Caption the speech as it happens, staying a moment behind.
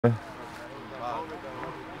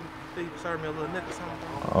think you can serve me a little nick or something?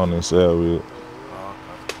 I don't even sell weed. Oh,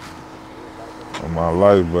 okay. In my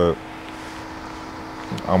life, but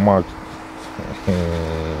I'm a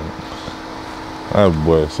that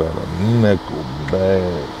boy said a nickel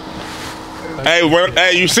bag.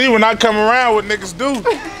 Hey, you see when I come around what niggas do?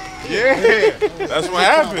 Yeah, that's what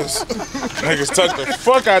happens. Niggas tuck the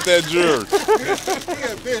fuck out that jewelry.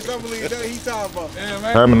 Yeah, bitch, don't believe that he talking about. Damn,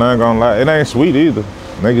 man. Hammond, I ain't gonna lie, it ain't sweet either.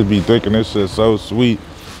 Niggas be thinking this shit so sweet.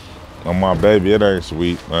 On my baby, it ain't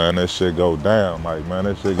sweet, man. That shit go down. Like, man,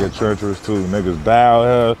 that shit get treacherous too. Niggas die out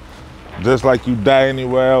here just like you die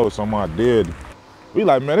anywhere else on my dead. We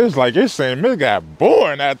like, man, it's like it seemed it got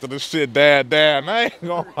boring after the shit died down. I ain't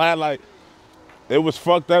gonna lie, like, it was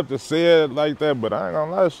fucked up to say it like that, but I ain't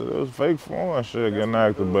gonna lie, shit, it was fake fun shit getting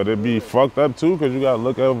acted. But it be fucked up too, cause you gotta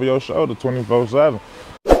look over your shoulder 24/7.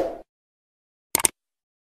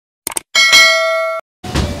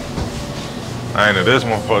 Ain't it, this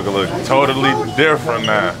motherfucker look totally different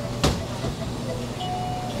now.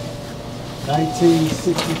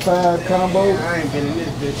 1965 combo. I ain't been in this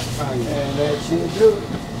bitch. And that shit do.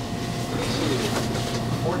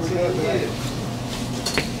 14 years.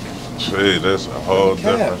 Shit, that's a whole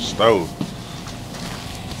different stove.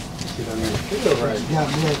 Got me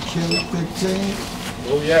at Chili 15.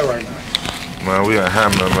 Where we at right now? Man, we at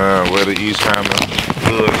Hammond, man. We're the East Hammond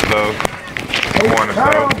hood stuff. Morning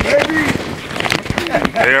stuff.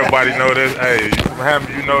 Everybody know this. Hey, you from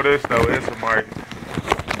Hammond, you know this though. It's a market.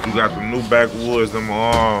 You got the new backwoods, them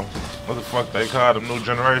what the fuck they call them, new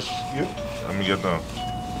generation? Yeah. Let me get them.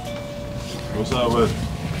 What's up with it?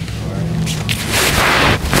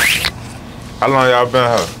 How long y'all been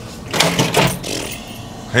here?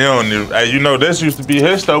 He don't even, hey, you know this used to be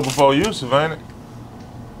his stove before Yusuf, ain't it?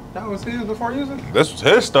 That was his before Yusuf? This was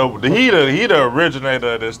his stove. He the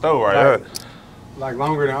originator of this stove right here. Like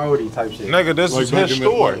longer than Odie type shit. Nigga, this is his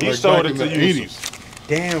store. He sold it to you.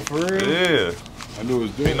 Damn, for real? Yeah. I knew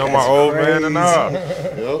it was You know my old man and all.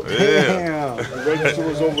 Yep. Yeah. The register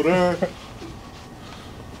was over there.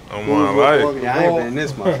 I'm on life. Yeah, I ain't been in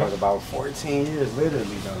this motherfucker about 14 years,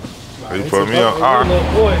 literally though. He put me on.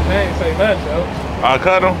 Little boy, man, ain't say nothing, Joe. I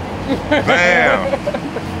cut him? Damn.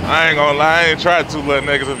 I ain't gonna lie, I ain't try to let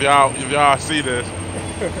niggas if y'all see this.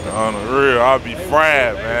 On the real, I'll be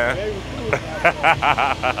fried, man.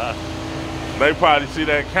 They probably see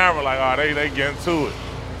that camera like, oh, they getting to it.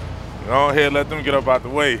 Go ahead, let them get up out the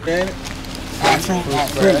way.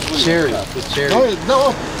 Cherry. It's cherry.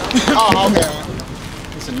 No. Oh, okay.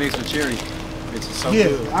 It's a mix with cherry. It's so Yeah,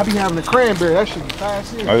 good. I be having the cranberry. That shit be fine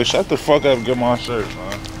shit. Hey, shut the fuck up and get my shirt,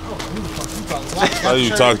 man. How you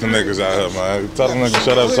talk to niggas out here, man? Tell them niggas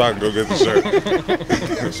shut up so I can go get the shirt. You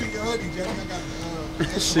gotta shoot your hoodie, Jay.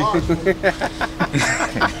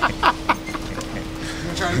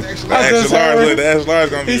 The extra large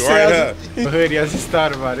gonna be right here. The hoodie, I just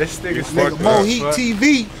thought about it. This nigga Mo Heat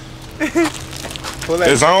TV.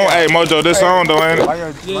 It's on. Hey, Mojo, this on though, ain't it?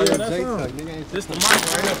 Yeah, that's on. This the mic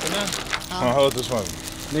right up and down. Hold this one.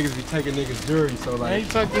 Niggas be taking niggas jewelry, so like. Hey, you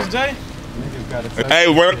tuck this, Jay? Niggas gotta touch.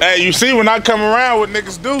 Hey, you see when I come around what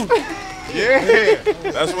niggas do? Yeah,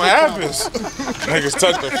 that's what happens. Niggas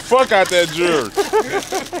tuck the fuck out that jewelry.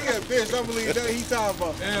 Yeah, bitch, don't believe that he talking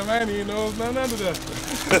about. Damn, I didn't even know it was nothing under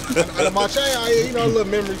that. My chain out here, you know, a little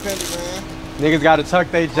memory pendant, man. Niggas gotta tuck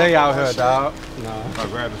they J out here, dog. Nah. I'll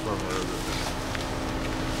grab this from her.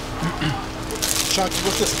 Chunky,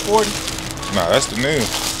 what's this, 40? Nah, that's the new.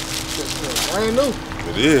 Brand new.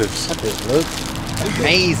 It is. That bitch look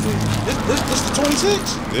amazing. This the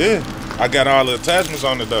 26? Yeah. I got all the attachments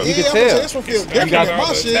on it though. Yeah, can I'm tell. saying this one feels different than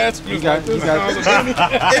my shit. You got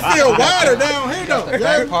It feel wider down here though. the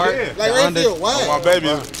back part. Like the right under, feel wide. My baby,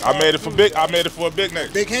 I made it for a big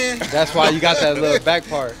nigga. Big hand. That's why you got that little back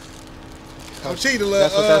part. I'm cheating a little.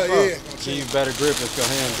 That's what that's from. Yeah. So you better grip if your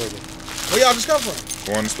hand bigger. Where y'all just come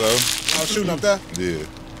from? Corner stove. I was shooting up there. Yeah.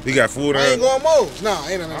 He got food in I it. ain't going Mo's. Nah,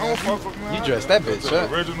 ain't nothing. I don't fuck with man. You dressed that bitch, That's huh?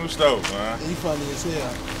 the original stove, man. He funny as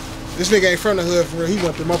hell. This nigga ain't from the hood for real. He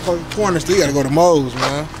went to motherfucking corners. So he gotta go to Mo's,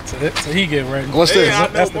 man. So he get ready. What's this?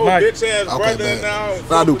 That's the mic. Bitch ass Okay, brother man. now.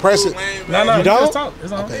 But I do press it. No, You don't? just talk.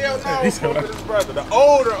 It's on. Okay. Hell no, I don't fuck with his brother. The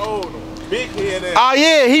older. Big head ass. Oh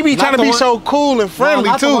yeah, he be trying to the be one- so cool and friendly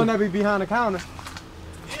not too. the one that be behind the counter.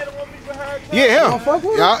 Yeah, the one be behind you. Yeah, him. don't fuck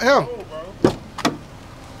with him? Yeah, him.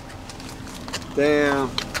 Damn.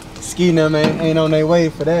 Ski and them ain't on their way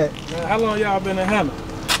for that. Man, how long y'all been in Hammond?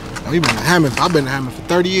 Oh, he been in Hammond. I've been in Hammond for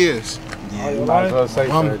 30 years. You might as well say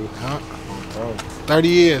 30. 30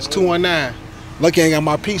 years, 219. Lucky I ain't got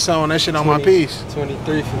my piece on. That shit on my piece.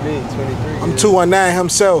 23 for me, 23. I'm 219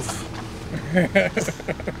 himself.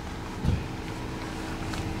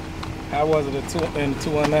 How was it in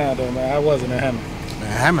 219 though, man? How was it in Hammond?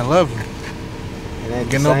 Man, Hammond love you. It ain't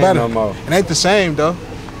Get the no same better. no more. It ain't the same though.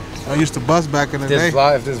 I used to bust back in the day.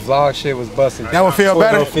 If this vlog shit was busting, That would feel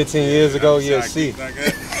better. 15 years ago, you'll see.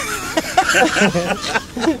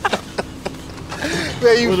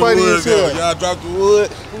 Man, you funny as hell. Y'all dropped the wood.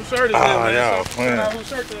 Whose shirt is that, man? y'all Shout playing. out whose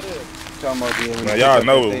shirt that is. Talking about the Man, y'all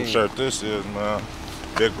know what shirt this is, man.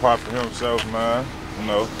 Big Pop for himself, man. You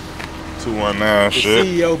know, 219 shit.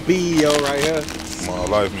 CEO, BEO right here. My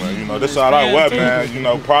life, man. You know, this all I wear, man. You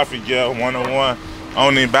know, Profit Gear 101. I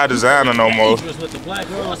don't even buy designer no more. With the black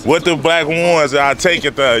ones. With the black ones, I take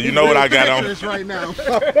it there. You know what I got on? Right now.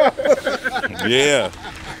 Yeah.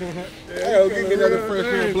 Yo, give me another fresh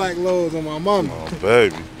pair of black lows on my mama. Oh,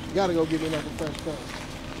 baby. Gotta go get me another fresh pair.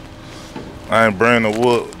 I ain't bring the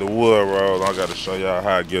wood roll. I gotta show y'all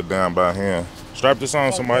how I get down by hand. Strap this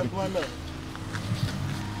on, somebody.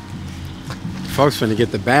 Folks finna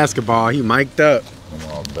get the basketball. He mic'd up.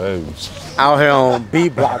 Oh, baby. Out here on B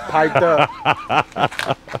block, piped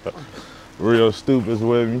up. Real stupid's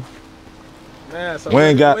with me. Man, so We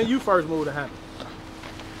ain't got- when you first moved to Hammond?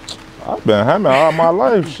 I've been Hammond all my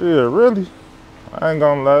life, shit, really. I ain't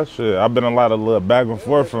gonna lie, shit. I've been a lot of little back and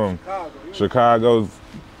forth from Chicago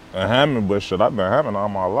and Hammond, but shit, I've been Hammond all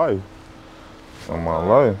my life. All my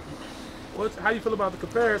life. How you feel about the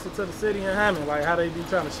comparison to the city and Hammond? Like how they be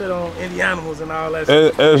trying to shit on Indianapolis and all that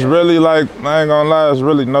shit? It's really like, I ain't gonna lie, it's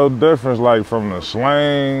really no difference, like from the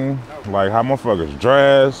slang, like how motherfuckers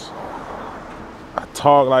dress. I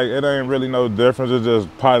talk, like it ain't really no difference. It's just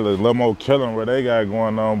probably a little more killing what they got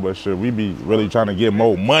going on, but shit, we be really trying to get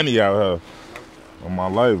more money out here. In my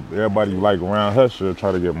life, everybody like around her shit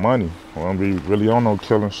try to get money. We don't be really on no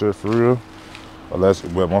killing shit for real. Unless,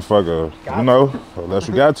 but motherfucker, you know, unless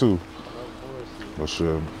you got to. But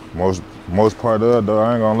shit, most part of it though,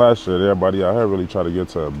 I ain't gonna lie, shit, everybody out here really try to get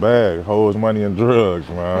to a bag, hoes, money, and drugs,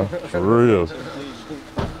 man, for real.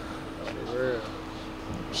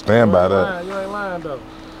 Stand by that. You ain't lying though.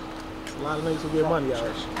 A lot of niggas who get money out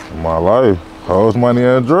here. In my life, hoes, money,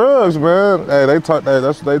 and drugs, man. Hey, that's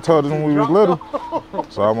what they told us when we was little.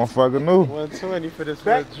 So I'm fucking new. 120 for this.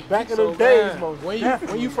 Back in the days,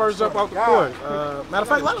 when you first jump off the porch. Matter of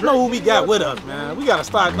fact, let them know who we got with us, man. We gotta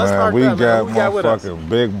start. Let's start We that, got man. Who we got with us? motherfucking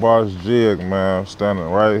Big Boss Jigg, man, standing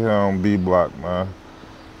right here on B block, man.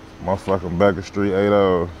 Motherfucking Becker Street 80.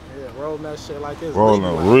 Yeah, rolling that shit like it's Rolling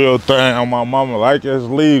legal. a real thing on my mama like it's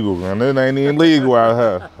legal, and it ain't even legal out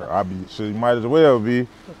here. She might as well be.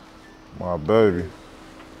 My baby.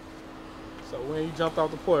 So when you jumped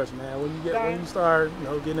off the porch, man, when you start, you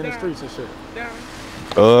know, getting in the streets and shit.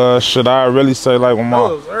 Should I really say like when my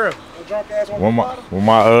Look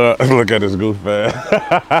look at this goof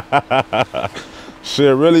ass.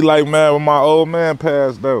 Shit, really like, man, when my old man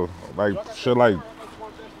passed though, like shit like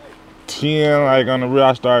 10, like on the real,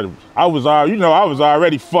 I was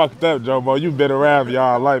already fucked up, Jomo. You been around me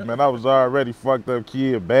all life, man. I was already fucked up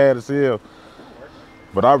kid, bad as hell.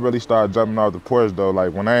 But I really started jumping off the porch though,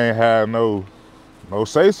 like when I ain't had no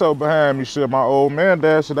say-so behind me, shit. My old man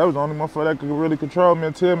died, shit, that was the only motherfucker that could really control me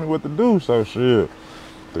and tell me what to do, so shit.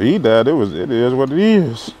 He died, it is what it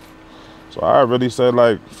is. So I really say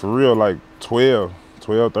like, for real, like 12,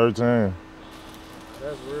 13. That's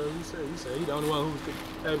real. You said he the only one who was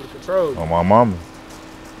able to control you. On my mama.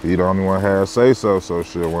 He the only one had say-so, so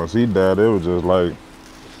shit, once he died, it was just like,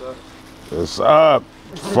 it's up.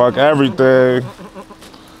 Fuck everything.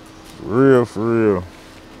 For real.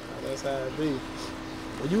 That's how it be.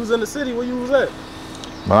 When you was in the city, where you was at?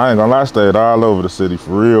 Man, I ain't gonna lie, I stayed all over the city,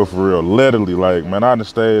 for real. Literally, like, man, I done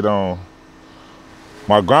stayed on,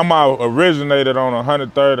 my grandma originated on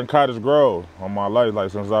 103rd and Cottage Grove on my life,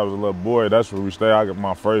 like since I was a little boy. That's where we stayed. I got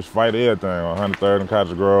my first fight, everything on 103rd and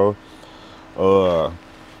Cottage Grove.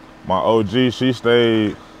 My OG, she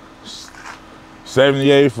stayed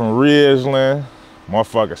 78 from Ridgeland.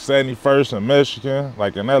 Motherfucker 71st in Michigan,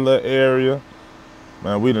 like in that little area.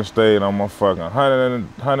 Man, we done stayed on motherfucking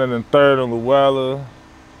 103rd in Luella,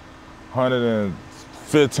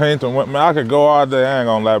 115th and man, I could go all day, I ain't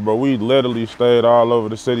gonna lie, bro. We literally stayed all over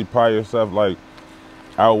the city by yourself, like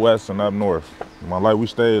out west and up north. My life, we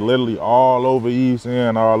stayed literally all over East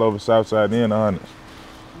End, all over South Side and the Hundreds.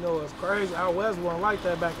 You know what's crazy? Out west wasn't like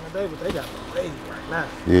that back in the day, but they got the rage right now.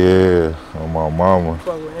 Yeah, on my mama.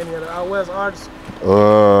 Fuck with any of the out west artists?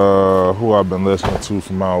 Who I've been listening to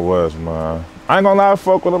from out west, man. I ain't gonna lie, I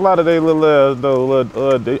fuck with a lot of they little ass though.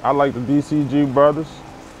 I like the DCG brothers.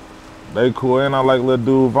 They cool, and I like Lil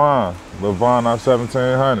Dude Vaughn. Lil Vaughn out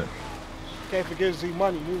 1700. Can't forget Z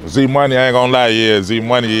Money. Z Money, I ain't gonna lie, yeah. Z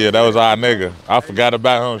Money, yeah, that was our nigga. I forgot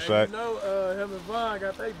about him, Shaq. You know, him and Vaughn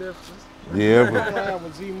got their differences. Yeah, I'm but lying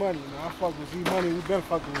with Z Money, man. I fuck with Z Money. We been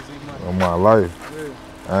fucking with Z Money. on my life.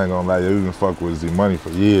 Yeah. I ain't gonna lie, you been fuck with Z Money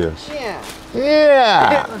for years. Yeah.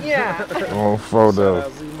 Yeah. Yeah. On photo.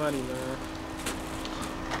 Shout out Z Money, man.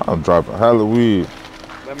 I'm dropping hella weed.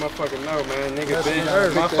 Let motherfucker know, man. Niggas That's been, what I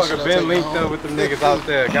motherfucker picked been that linked shit up with them niggas out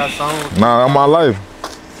there. Got songs. Nah, on my life.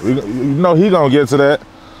 You know he gonna get to that.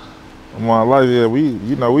 On my life, yeah, we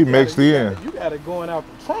mixed in. You got it going out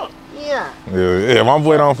the trunk. Yeah. Yeah, my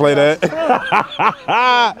boy don't play that.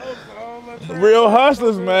 Real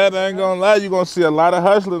hustlers, man. I ain't gonna lie, you gonna see a lot of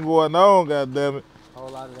hustling going on, goddammit. A whole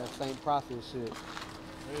lot of that St. Prophet shit.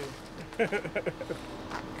 That's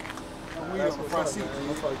what's up, man.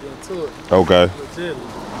 I'm fucking getting to it. Okay. Legit.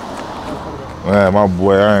 Man, my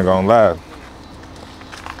boy, I ain't gonna lie.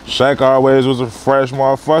 Shaq always was a fresh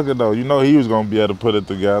motherfucker though. You know he was gonna be able to put it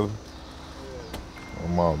together. Oh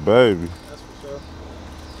my baby. That's for sure.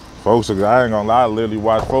 Folks, I ain't gonna lie, I literally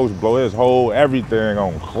watch folks blow his whole everything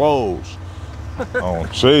on clothes. On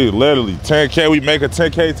cheese, literally 10K, we make a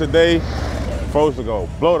 10K today. Folks will go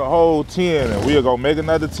blow the whole 10 and we'll go make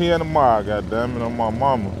another 10 tomorrow, goddammit, on my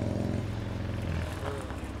mama.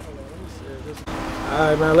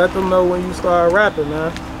 Alright, man, let them know when you start rapping,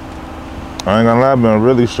 man. I ain't gonna lie, I've been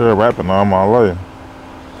really sure rapping all my life.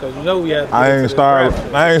 Cause you know we had to I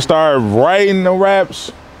ain't started writing the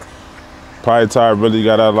raps. Probably till I really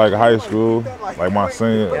got out of like high school, like my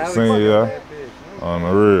senior year. On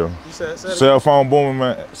the real. You said Cell phone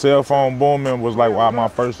booming was like my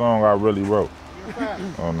first song I really wrote.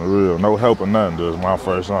 On the real, no help or nothing. This was my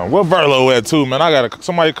first song. What Verlo at too, man? I got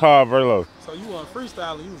somebody call Verlo. So you weren't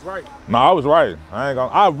freestyling, you was writing. No, I was writing.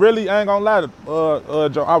 I really ain't gonna lie.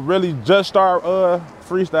 Joe, I really just started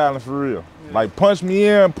freestyling for real. Yeah. Like Punch Me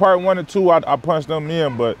In, part 1 and 2, I punched them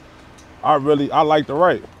in, but I like to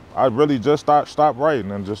write. I really just stopped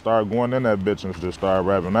writing and just started going in that bitch and just started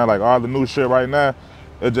rapping. Now, like all the new shit right now,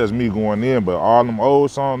 it's just me going in, but all them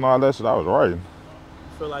old songs and all that shit, I was writing.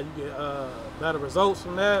 You feel like you get better results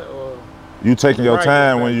from that, or? You taking your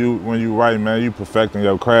time when you write, man. You perfecting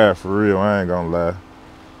your craft for real. I ain't gonna lie.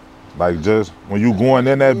 Like just when you going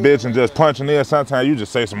in that bitch and just punching in, sometimes you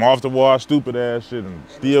just say some off the wall stupid ass shit and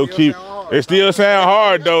still keep. It still sound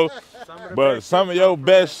hard though. But some of your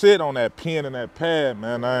best shit on that pen and that pad,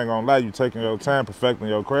 man, I ain't gonna lie, you taking your time perfecting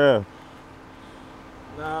your craft.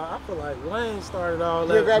 Nah, I feel like Wayne started all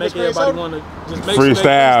that, making everybody want to just make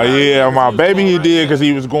freestyle. Yeah, my baby he did because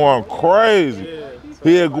he was going crazy. Yeah.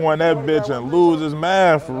 He'd go in that bitch and lose his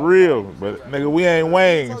mind for real. But nigga, we ain't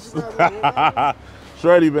Wayne's.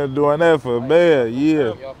 Shorty been doing that for a bad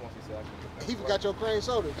year. He forgot your cream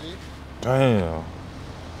soda, G. Damn.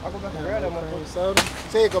 I'll go back and grab that motherfucking soda.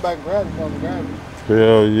 Say go back and grab it, come and grab it.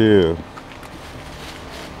 Hell yeah.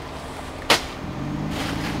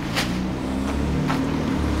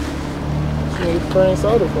 Cream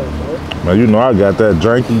soda for it, bro. Man, you know I got that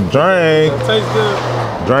drinky drink. It tastes good.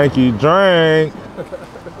 Drinky drink.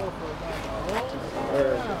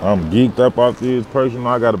 I'm geeked up off these personal.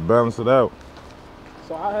 I gotta balance it out.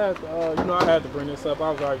 So I had to, I had to bring this up. I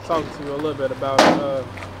was already talking to you a little bit about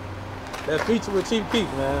that feature with Chief Keef,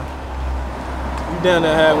 man. You down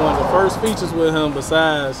there had one of the first features with him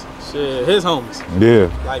besides shit, his homies. Yeah.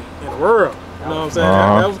 Like in the world. You know what I'm saying?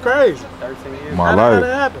 That was crazy. 13 years. My How life. did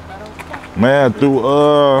that happen? Man, through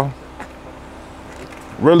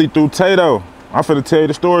Tato. I'm finna tell you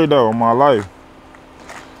the story though, of my life.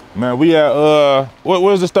 Man, we at what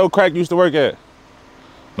was the store Crack used to work at?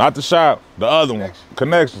 Not the shop, the other one.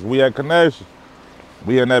 Connections. We at Connections.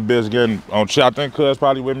 We in that bitch getting on I think Cuz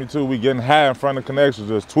probably with me too. We getting high in front of Connections,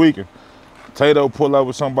 just tweaking. Tato pull up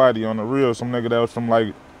with somebody on the real, some nigga that was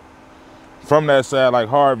from that side, like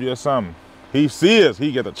Harvey or something. He see us,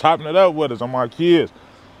 he get to chopping it up with us on my kids.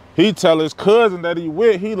 He tell his cousin that he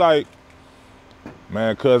with, he like,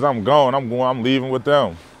 man, cuz I'm leaving with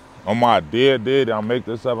them. On my dead, I'll make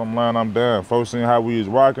this up, I'm lying, I'm done. Folks seen how we was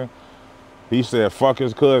rocking. He said, fuck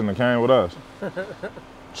his cousin and came with us.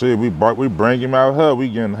 Shit, we bring him out here, we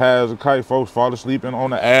getting high as a kite, folks fall asleep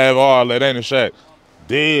on the Ave, all that ain't a shack.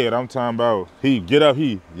 Dead, I'm talking about, he get up,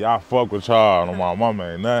 y'all fuck with y'all, on my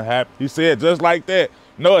mama, ain't nothing happen. He said just like that,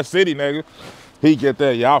 know a city nigga. He get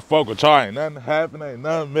that, y'all fuck with y'all, ain't nothing happen, ain't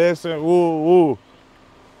nothing missing, ooh.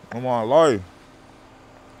 On my life.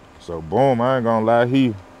 So boom, I ain't gonna lie,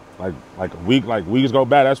 he, like weeks go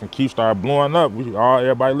by, that's when Keef started blowing up.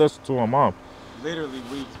 Everybody listen to him, mom. Literally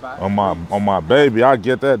weeks by. On my baby, I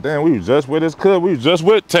get that. Damn, we was just with his kid. We was just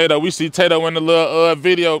with Tato. We see Tato in the little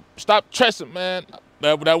video. Stop trusting, man.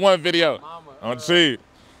 That one video. On the seat.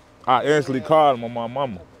 I instantly called him on my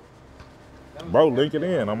mama. Bro, link it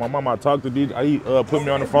in. On my mama, I talked to DJ. He put me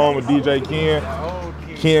on the phone with DJ Ken.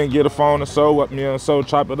 Ken get a phone and so up me and so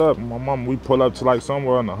chop it up. My mama, we pull up to like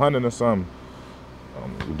somewhere on 100 or something.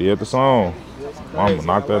 We did the song. Mama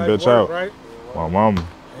knocked that bitch out. Right? My mama.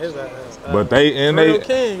 But they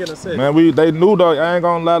man, they knew though. I ain't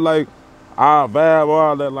gonna lie, like our vibe,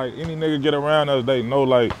 all that. Like any nigga get around us, they know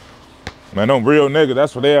like. Man, them real niggas,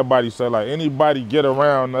 that's what everybody say. Like, anybody get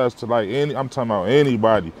around us to like I'm talking about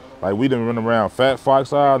anybody. Like, we done run around Fat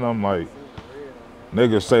Fox Eye, and I'm like,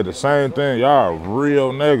 niggas say the same thing. Y'all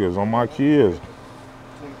real niggas on my kids.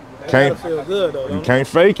 Can't feel good though. You can't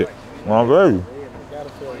fake it. My baby. Gotta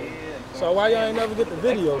feel good. So why y'all ain't never get the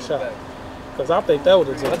video shot? Cause I think that would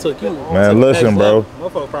have just took you. Man, listen, bro.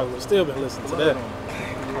 Motherfucker probably would still been listening to that.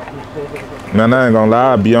 Man, I ain't gonna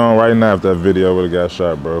lie, I'd be on right now if that video would have got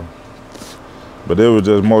shot, bro. But it was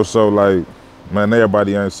just more so like, man,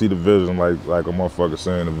 everybody ain't see the vision like a motherfucker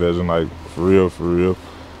saying the vision, like for real, for real.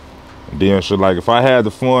 And then shit, like if I had the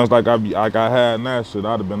funds like I had now, shit,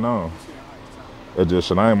 I'd have been on. It just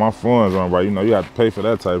shit, I ain't my funds on, right? You know, you have to pay for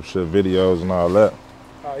that type of shit, videos and all that.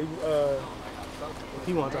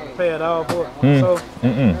 He wasn't trying to pay it all for it. So,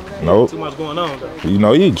 nope. Too much going on though. You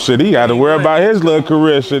know, he got to worry about his little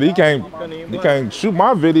career, shit. He can't shoot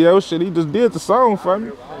my video, shit. He just did the song for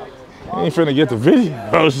me. He ain't finna get the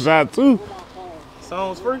video shot too.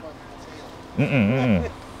 Song's free?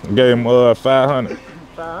 Gave him 500.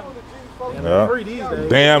 500? Yeah. Free these days.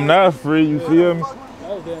 Damn not free, you feel me?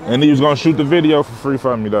 And he was gonna shoot the video for free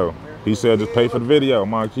for me though. He said just pay for the video.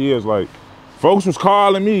 My kids like, folks was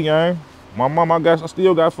calling me, gang. My mom, I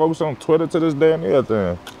still got folks on Twitter to this day and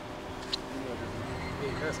everything.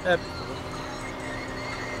 That's epic.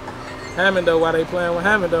 Hammond though, why they playing with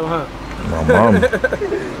Hammond though, huh? My mama.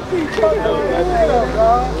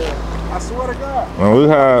 I swear to God.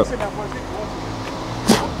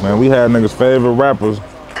 Man, we had niggas' favorite rappers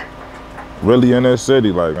really in this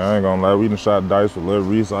city. Like, I ain't gonna lie, we done shot dice with Lil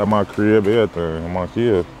Reese at my crib, everything, and my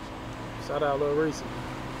kid. Shout out Lil Reese.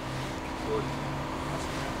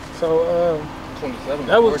 So,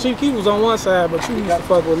 that was Chief Keef was on one side, but you used to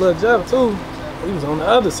fuck with Lil Jeff too. He was on the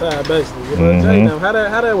other side, basically. With Lil J now. How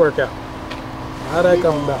that work out? How that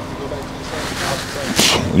come about?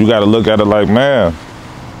 You gotta look at it like, man,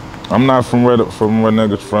 I'm not from where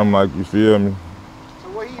niggas from, like, you feel me?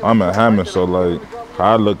 I'm at Hammond, so like,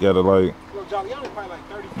 how I look at it like,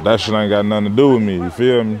 that shit ain't got nothing to do with me, you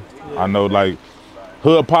feel me? I know like,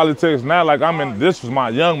 hood politics now, like this was my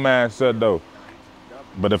young mindset though.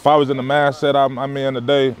 But if I was in the mindset I'm in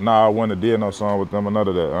today, nah, I wouldn't have did no song with them or none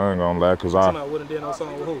of that. I ain't gonna lie, cause I wouldn't did no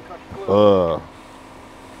song with who?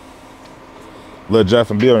 Lil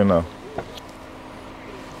Jeff and Bill, you know.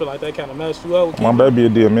 Feel like that kind of messed you up with my baby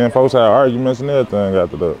did, man. Folks had arguments and everything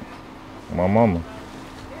after that. My mama.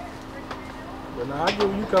 But nah, I get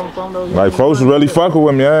where you coming from though. Like folks was really fucking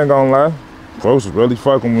with me, I ain't gonna lie. Folks was really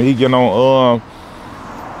fucking with me. He getting on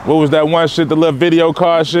what was that one shit, the little video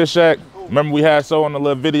card shit, Shaq? Remember we had so on the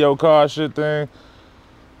little video card shit thing?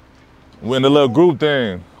 We in the little group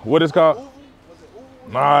thing. What is called?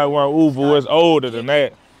 Nah, it wasn't Uvu, it's older than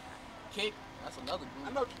that. Keef, that's another group.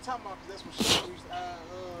 I know what you're talking about, because that's what she used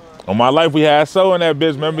On my life, we had so in that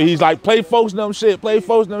bitch. Remember, he's like, play folks them shit,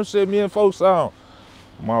 me and folks song.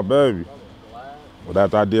 My baby. But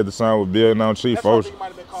after I did the song with Bill and Chief, folks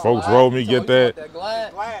rolled me get that.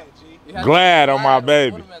 Glad on my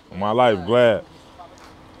baby. On my life, glad.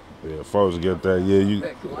 Yeah, folks get that. Yeah,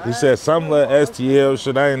 he said some little STL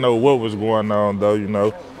shit. I didn't know what was going on though, you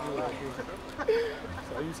know. So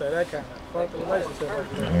you say that kind of fucked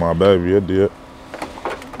relationship. My baby, it did.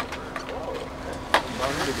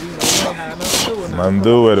 Nothing to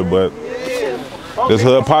do with it, but this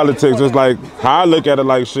hood politics is like how I look at it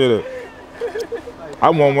like shit.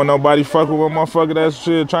 I won't want nobody fucking with motherfucker that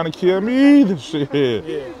shit trying to kill me either. Shit.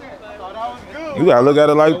 You gotta look at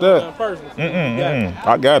it like that.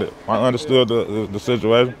 I got it. I understood the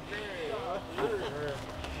situation.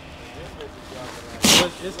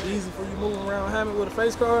 It's easy for you moving around Hammond with a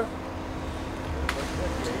face card?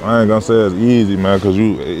 I ain't gonna say it's easy, man, cause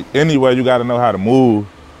anyway you gotta know how to move.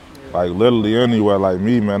 Like literally anywhere, like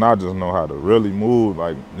me, man, I just know how to really move.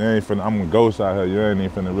 Like you ain't finna, I'm a ghost out here, you ain't even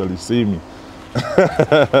finna really see me.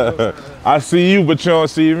 I see you, but you don't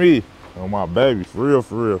see me. Oh my baby, for real,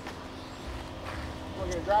 for real.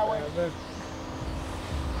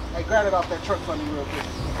 Hey, grab it off that truck for me real quick.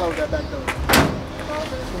 Close that back door.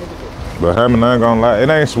 But Hammond, I ain't gonna lie, it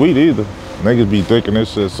ain't sweet either. Niggas be thinking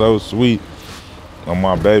this shit so sweet. On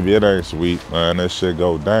my baby, it ain't sweet, man. That shit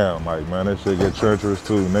go down. Like, man, that shit get treacherous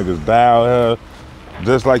too. Niggas die out here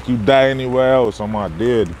just like you die anywhere else on my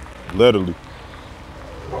dead, literally.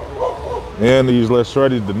 And these little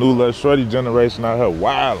shorties, the new little shorty generation out here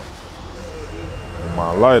wild. In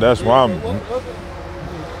my life, that's why I'm.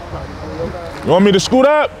 You want me to scoot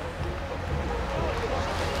up?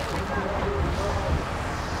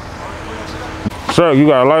 Sure, you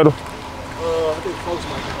got a lighter? I think folks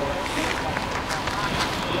might be going.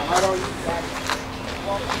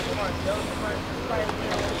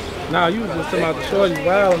 Nah, you was just talking about the shorties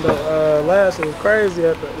wild. The last was crazy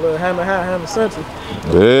at the little Hammond Central.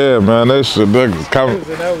 Yeah, man, that shit come.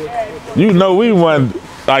 You know we won.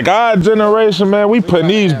 Like our generation, man, we putting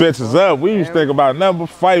these bitches up. We used to think about number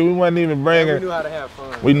fight. We wasn't even bringing. We knew how to have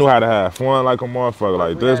fun. We knew how to have fun like a motherfucker.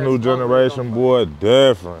 Like this new generation, boy,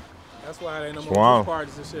 different. That's why there ain't no more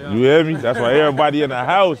parties and shit. You hear me? That's why everybody in the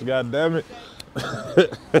house, goddamn it.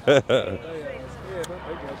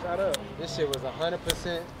 This shit was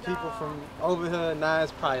 100% people from over here. Now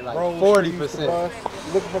it's probably like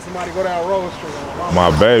 40%. Looking for somebody to go down Road Street.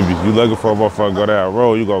 My baby, you looking for a motherfucker go down the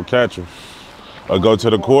road, you gonna catch her. Or go to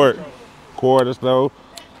the court or stuff.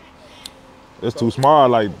 It's too small.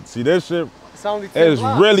 Like, see this shit? It's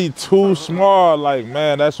really too small. Like,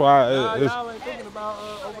 man, that's why y'all ain't thinking about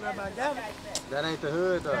over there by Gavin. That ain't the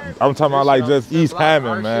hood though. I'm talking about like just East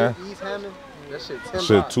Hammond, man. East Hammond? That shit 10 Shit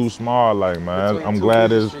blocks. too small, like, man. Between I'm two glad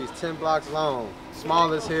busy it's streets, 10 blocks long.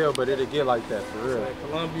 Small as hell, but it'll get like that for real. Like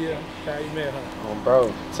Columbia, Calumet, huh? Oh,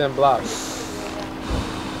 bro, 10 blocks.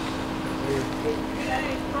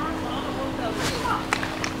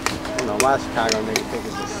 I don't know why Chicago niggas think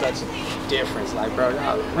it's just such a difference. Like, bro,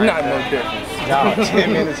 y'all right Not there. no difference. Y'all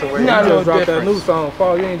 10 minutes away. Not Y'all no drop that difference. new song,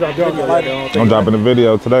 Fall. You ain't dropped the video yet, I'm dropping the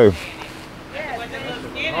video today. Who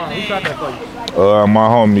shot that for you? My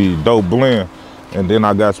homie Dope Blend. And then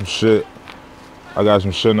I got some shit. I got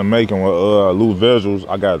some shit in the making with Lou Visuals.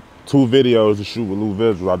 I got 2 videos to shoot with Lou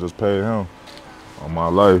Visuals. I just paid him on my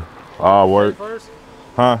life. All work. Pay first?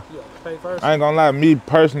 Huh? Yeah, pay first. I ain't gonna lie, me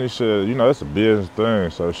personally, shit, you know, it's a business thing.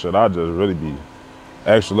 So shit, I just really be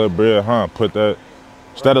extra little bread, huh? Put that,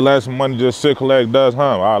 instead of letting some money just sit collect dust,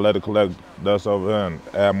 huh? I'll let it collect dust over here and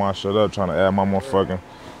add my shit up, trying to add my motherfucking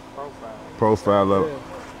profile up. Yeah.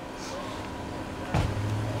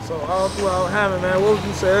 So all throughout Hammond, man, what would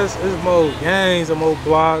you say? It's more gangs or more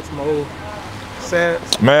blocks, more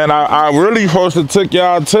sets? Man, I really supposed to took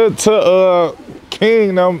y'all to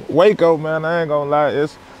Kingdom, Waco, man. I ain't gonna lie,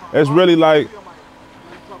 it's really like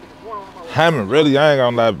Hammond. Really, I ain't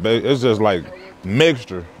gonna lie, baby. It's just like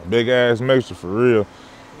mixture, big ass mixture for real.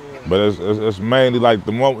 But it's mainly like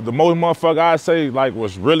the most motherfucker I say like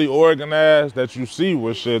was really organized that you see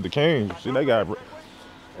was shit the Kings. See, they got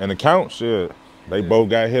and the Count shit. They both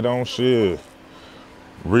got hit on shit.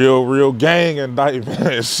 Real gang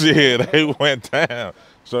indictment shit. They went down.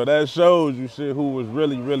 So that shows you shit who was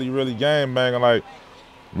really gang banging. Like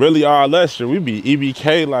really all that shit. We be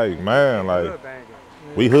EBK like, man, like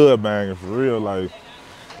we hood banging for real. Like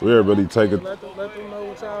we'll really take it. Let them know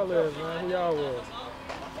what y'all is, man. Who y'all was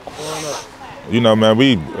growing up. You know, man,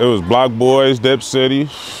 it was Block Boys, Dip City.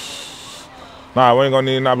 Nah, we ain't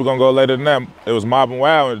gonna need now, we gonna go later than that. It was Mob and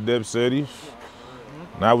Wild in Dip City.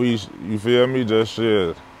 Now you feel me, just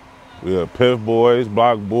shit. We had Piff Boys,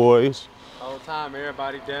 Block Boys. Whole time,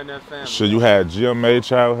 everybody down there family. Shit, you had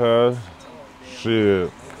GMH out here.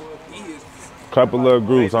 Shit. Couple little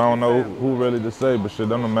groups, I don't know who really to say, but shit,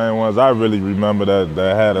 them the main ones I really remember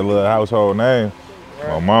that had a little household name.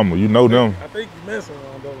 My mama, you know them. I think you missing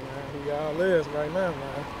one though, man. Who y'all is right now,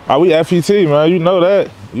 man. Oh, we FET, man. You know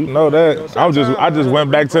that. You know that. I just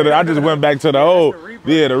went back to the old.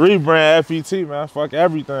 Yeah, the rebrand FET, man. Fuck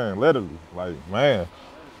everything, literally. Like, man.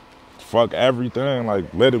 Fuck everything.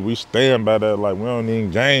 Like, literally, we stand by that. Like, we don't even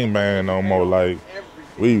gang bang no more. Like,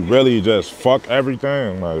 we really just fuck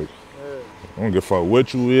everything. Like, I don't give a fuck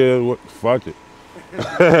what you is. Fuck it.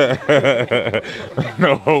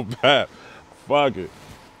 No bad. Fuck it.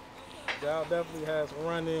 Y'all definitely had some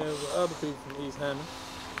run-ins with other people from East Hammond.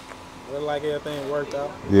 Looked like everything worked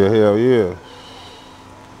out. Yeah, hell yeah.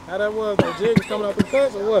 How that was? The Jigg was coming up in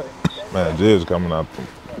cuts or what? Man, Jigg's coming up.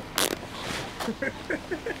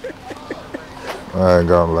 I ain't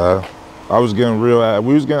gonna lie. I was getting real, I ain't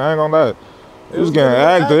gonna lie. We was getting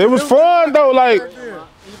active. It was fun though, like,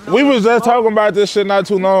 we was just talking about this shit not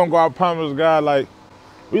too long ago. I promised God, like,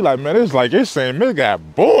 we like, man, it's like, it seemed it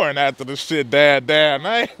got boring after the shit died down.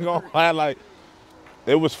 I ain't gonna lie, like,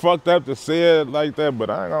 it was fucked up to say it like that, but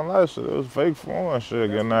I ain't gonna lie, shit, it was fake fun shit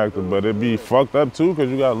getting active, but it be fucked up too, cause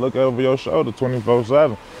you gotta look over your shoulder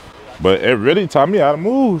 24/7. But it really taught me how to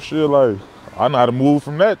move, shit, like, I know how to move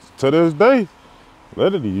from that to this day.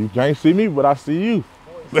 Literally, you can't see me, but I see you.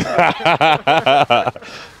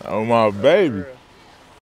 Oh my baby.